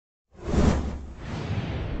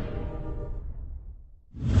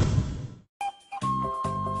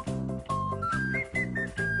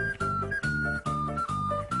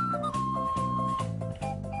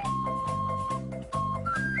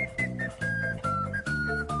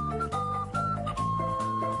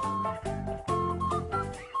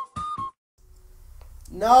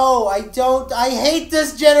No, I don't. I hate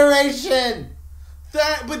this generation.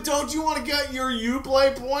 But don't you want to get your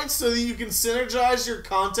Uplay points so that you can synergize your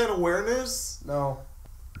content awareness? No.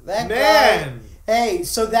 That Man! guy... Hey,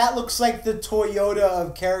 so that looks like the Toyota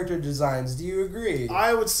of character designs. Do you agree?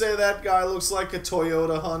 I would say that guy looks like a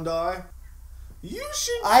Toyota Hyundai. You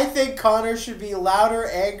should... I think Connor should be louder,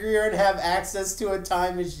 angrier, and have access to a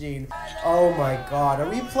time machine. Oh my god. Are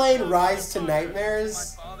we playing Rise to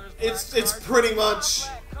Nightmares? It's pretty much...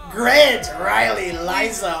 Grant, Riley,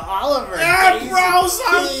 Liza, Oliver, Bros,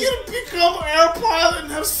 I'm gonna become air pilot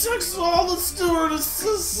and have sex with all the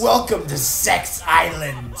stewardesses. Welcome to Sex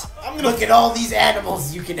Island. I'm gonna look at all these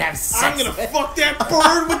animals you can have sex I'm gonna with. fuck that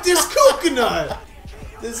bird with this coconut.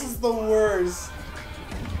 This is the worst.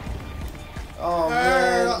 Oh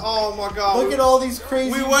man! Oh my god! Look at all these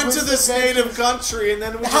crazy. We went to this native country and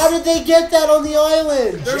then we How did they get that on the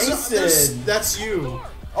island? Jason. That's you.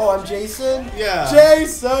 Oh, I'm Jason? Yeah.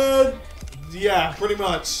 Jason! Yeah, pretty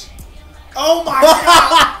much. Oh my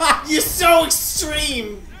god! You're so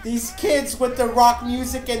extreme! These kids with the rock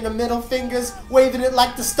music and the middle fingers waving it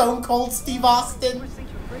like the Stone Cold Steve Austin.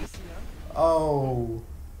 Oh.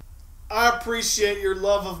 I appreciate your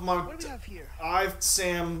love of my... I've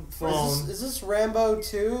Sam phone. Is this Rambo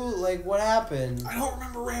 2? Like, what happened? I don't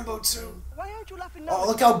remember Rambo 2. Oh,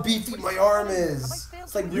 look how beefy my arm is.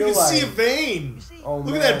 It's like real life. You can see a vein. Oh,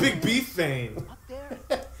 look at that big beef vein.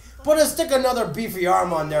 Stick another beefy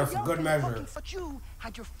arm on there for good measure.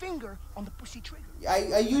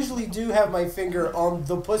 I usually do have my finger on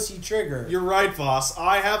the pussy trigger. You're right, Voss.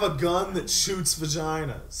 I have a gun that shoots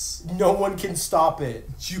vaginas. No one can stop it.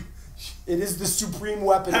 It is the supreme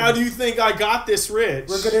weapon. How do you think I got this rich?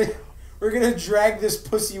 We're gonna drag this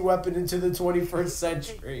pussy weapon into the 21st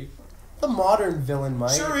century. The modern villain,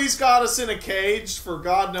 Mike. Sure, he's got us in a cage for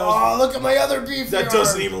God knows. Oh, look at my other beefy That arm.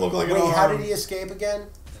 doesn't even look like an arm. Wait, how did he escape again?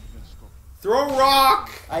 Throw a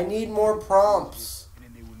rock. I need more prompts.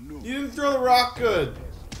 You didn't throw the rock good.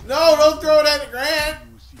 No, don't throw it at Grant.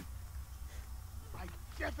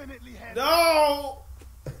 No.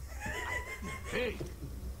 Hey,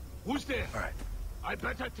 who's there? All right. I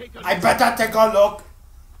better take a look.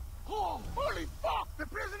 Oh, holy fuck! The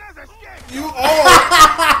prisoners escaped. You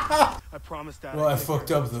I promised that. Well, I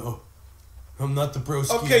fucked up though. I'm not the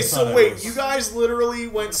broski. Okay, so wait, you guys literally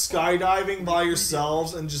went skydiving by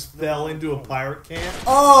yourselves and just fell into a pirate camp?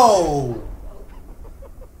 Oh!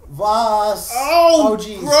 Voss. Oh,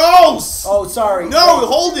 jeez. Gross! Oh, sorry. No,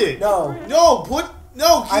 hold it. No. No,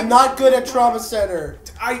 no. I'm not good at trauma center.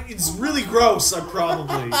 It's really gross,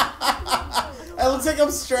 probably. It looks like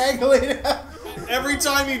I'm strangling. Every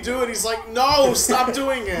time you do it, he's like, no, stop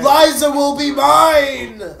doing it. Liza will be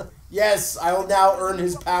mine! Yes, I will now earn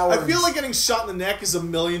his powers. I feel like getting shot in the neck is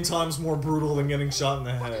 1,000,000 times more brutal than getting shot in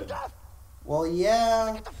the head. Well,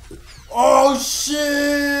 yeah. Oh,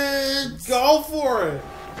 shit! Go for it!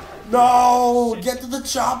 No! Get to the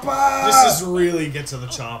chopper! This is really get to the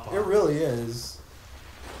chopper. It really is.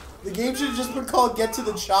 The game should have just been called Get to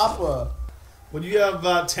the Chopper. Well, you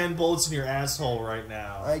have 10 bullets in your asshole right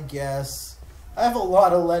now. I guess. I have a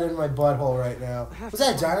lot of lead in my butthole right now. Was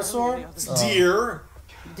that a dinosaur? It's deer.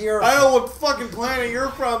 Deer. I don't know what fucking planet you're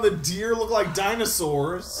from. The deer look like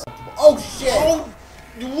dinosaurs. Oh shit! Oh,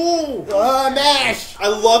 whoa! MASH! I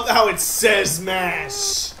love how it says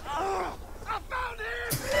MASH. I found him.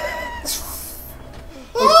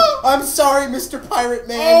 I'm sorry, Mr. Pirate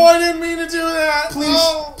Man. Oh, I didn't mean to do that.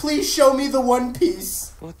 Please show me the One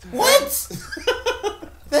Piece. What?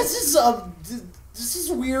 This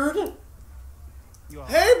is weird.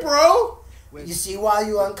 Hey, bro. You see, while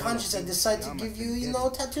you're unconscious, I decide to give you,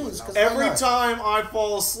 tattoos. Every time I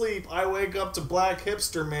fall asleep, I wake up to black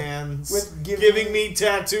hipster mans giving me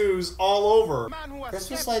tattoos all over.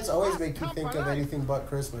 Christmas lights always make you think of anything but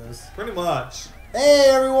Christmas. Pretty much. Hey,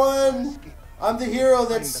 everyone! I'm the hero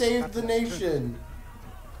that saved the nation.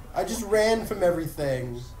 I just ran from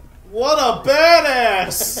everything. What a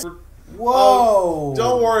badass! Whoa! Oh,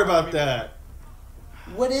 don't worry about that.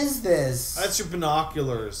 What is this? That's your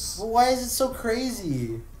binoculars. Well, why is it so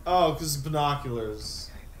crazy? Oh, because it's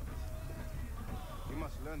binoculars.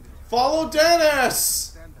 Follow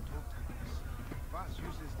Dennis!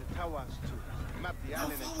 No,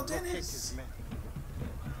 follow Dennis!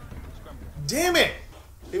 Damn it!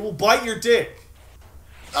 It will bite your dick.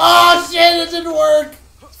 Oh shit, it didn't work!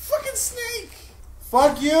 Fucking snake!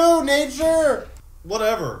 Fuck you, nature!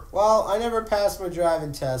 Whatever. Well, I never passed my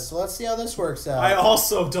driving test, so let's see how this works out. I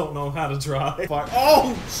also don't know how to drive.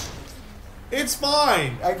 Oh! It's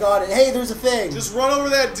fine! I got it. Hey, there's a thing! Just run over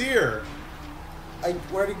that deer.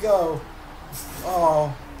 Where'd it go?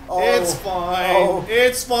 Oh. It's fine. Oh.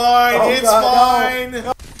 It's fine. Oh, It's God, fine.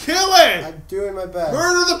 no. Kill it. I'm doing my best.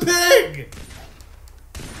 Murder the pig.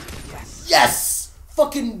 Yes!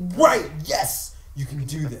 Fucking right! Yes! You can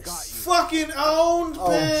do this. Fucking owned Oh,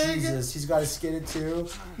 pig. Jesus. He's got to skin it too.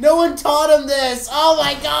 No one taught him this! Oh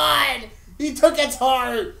my god! He took its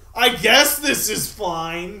heart! I guess this is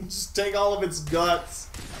fine. Just take all of its guts.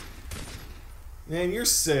 Man, you're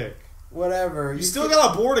sick. Whatever. You still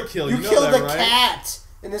got a boar to kill. You know killed that, a right? cat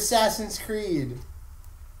in Assassin's Creed.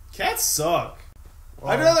 Cats suck.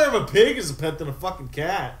 Well, I'd rather have a pig as a pet than a fucking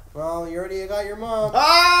cat. Well, you already got your mom.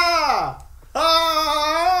 Ah!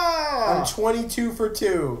 Ah! I'm 22 for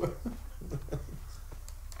 2.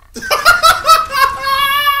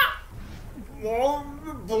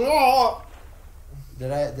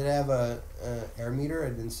 Did I have a air meter? I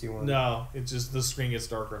didn't see one. No, it's just the screen gets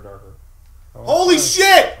darker and darker. Oh, Holy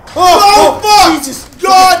shit! Oh, fuck! Jesus!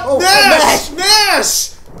 God! Oh,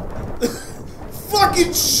 Nash!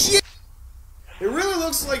 Fucking shit! It really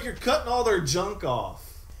looks like you're cutting all their junk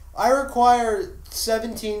off. I require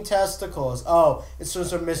 17 testicles. Oh, it's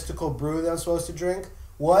just a mystical brew that I'm supposed to drink?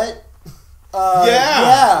 What?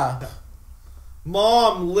 Yeah.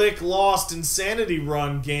 Mom, lick lost insanity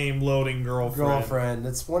run game loading girlfriend.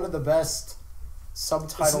 That's one of the best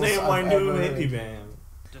subtitles Let's name my I've new ever hippie heard. band.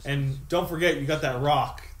 And don't forget, you got that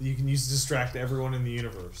rock that you can use to distract everyone in the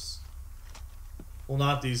universe. Well,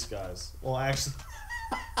 not these guys. Well, actually...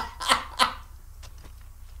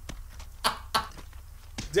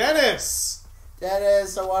 Dennis!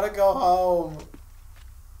 Dennis, I want to go home.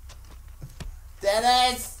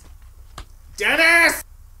 Dennis! Dennis!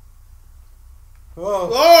 Oh,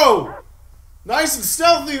 Whoa! Nice and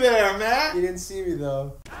stealthy there, Matt! you didn't see me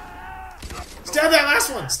though. Stab that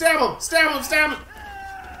last one! Stab him! Stab him! Stab him!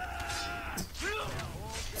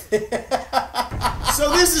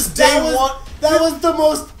 So this is day one. That was the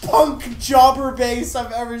most punk jobber base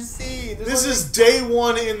I've ever seen. This is day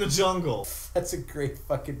one in the jungle. That's a great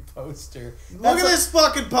fucking poster. Look at this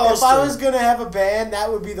fucking poster. If I was gonna have a band,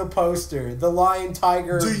 that would be the poster. The lion,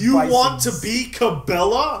 tiger. Do you bisons. want to be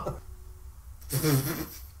Cabela?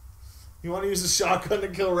 You want to use a shotgun to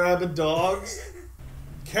kill rabid dogs?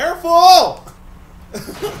 Careful!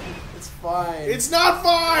 It's fine. It's not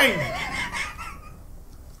fine!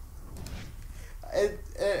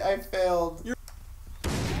 I failed. You're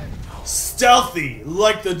stealthy,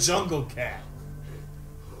 like the jungle cat.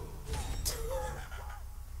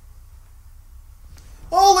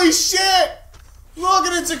 Holy shit! Look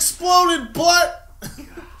at its exploded butt!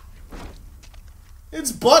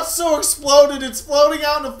 Its butt's so exploded, it's floating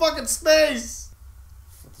out into fucking space!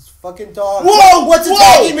 This fucking dog. Whoa! What's Whoa!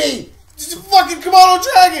 attacking me? It's a fucking Komodo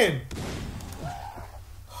dragon!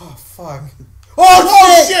 Oh, fuck.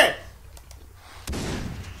 Oh, shit!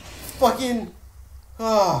 Fucking.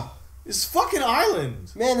 Oh. This fucking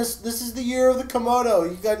island. Man, this is the year of the Komodo.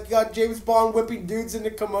 You got James Bond whipping dudes into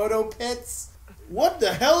Komodo pits. What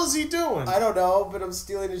the hell is he doing? I don't know, but I'm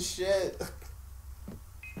stealing his shit.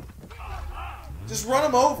 Just run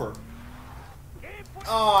him over.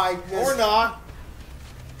 Oh, I missed. Or not.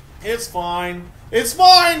 It's fine. It's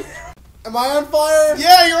fine! Am I on fire?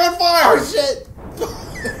 Yeah, you're on fire! Oh, shit.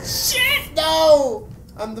 Shit! No!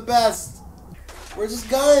 I'm the best. Where's his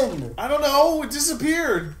gun? I don't know, it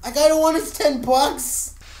disappeared. I got one. It's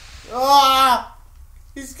 $10. Ah!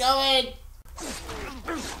 He's going.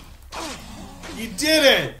 You did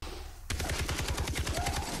it!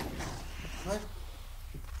 What?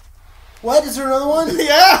 What? Is there another one?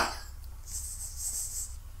 Yeah!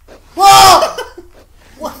 Whoa!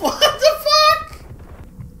 What the fuck?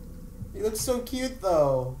 He looks so cute,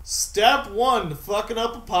 though. Step 1 to fucking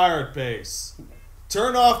up a pirate base.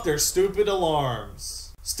 Turn off their stupid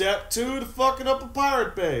alarms. Step 2 to fucking up a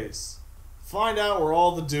pirate base. Find out where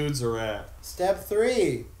all the dudes are at. Step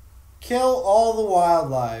 3. Kill all the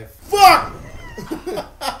wildlife. Fuck!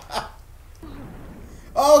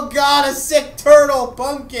 Oh god, a sick turtle!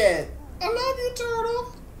 Bunk it! I love you,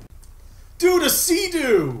 turtle. Dude, a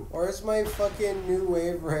sea-doo! Where's my fucking new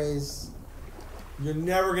wave race? You're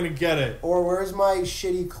never gonna get it. Or where's my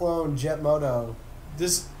shitty clone, Jetmoto?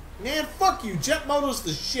 This... Man, fuck you. Jetmoto's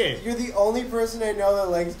the shit. You're the only person I know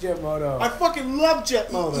that likes Jetmoto. I fucking love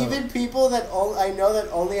Jetmoto. Even people that I know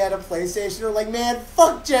that only had a PlayStation are like, man,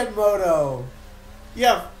 fuck Jetmoto.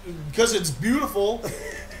 Yeah, because it's beautiful.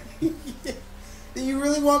 Do you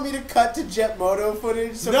really want me to cut to Jetmoto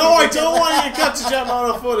footage? So No, I don't want you to cut to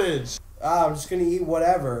Jetmoto footage. Ah, I'm just gonna eat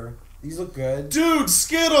whatever. These look good. Dude,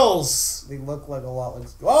 Skittles! They look like a lot like...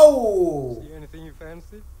 Whoa! See anything you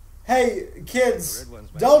fancy? Hey, kids,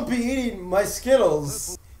 don't be eating my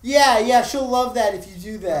Skittles. Yeah, she'll love that if you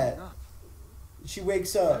do that. She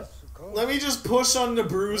wakes up. Let me just push on the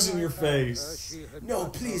bruise in your face. No,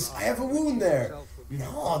 please, I have a wound there.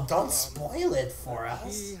 No, don't spoil it for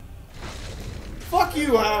us. Fuck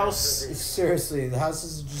you, House. Seriously, the house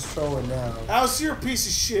is just trolling now. House, you're a piece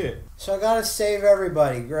of shit. So I gotta save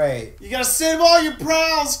everybody. Great. You gotta save all your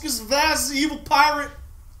pals, because Vaz is an evil pirate.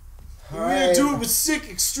 We're gonna do it with sick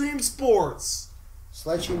extreme sports. Just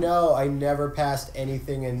let you know, I never passed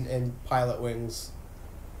anything in Pilot Wings.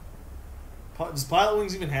 Does Pilot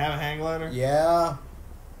Wings even have a hang glider? Yeah.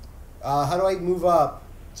 How do I move up?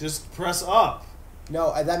 Just press up.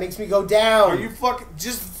 No, that makes me go down. Are you fucking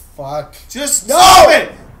just fuck? Just no! stop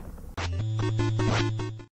it!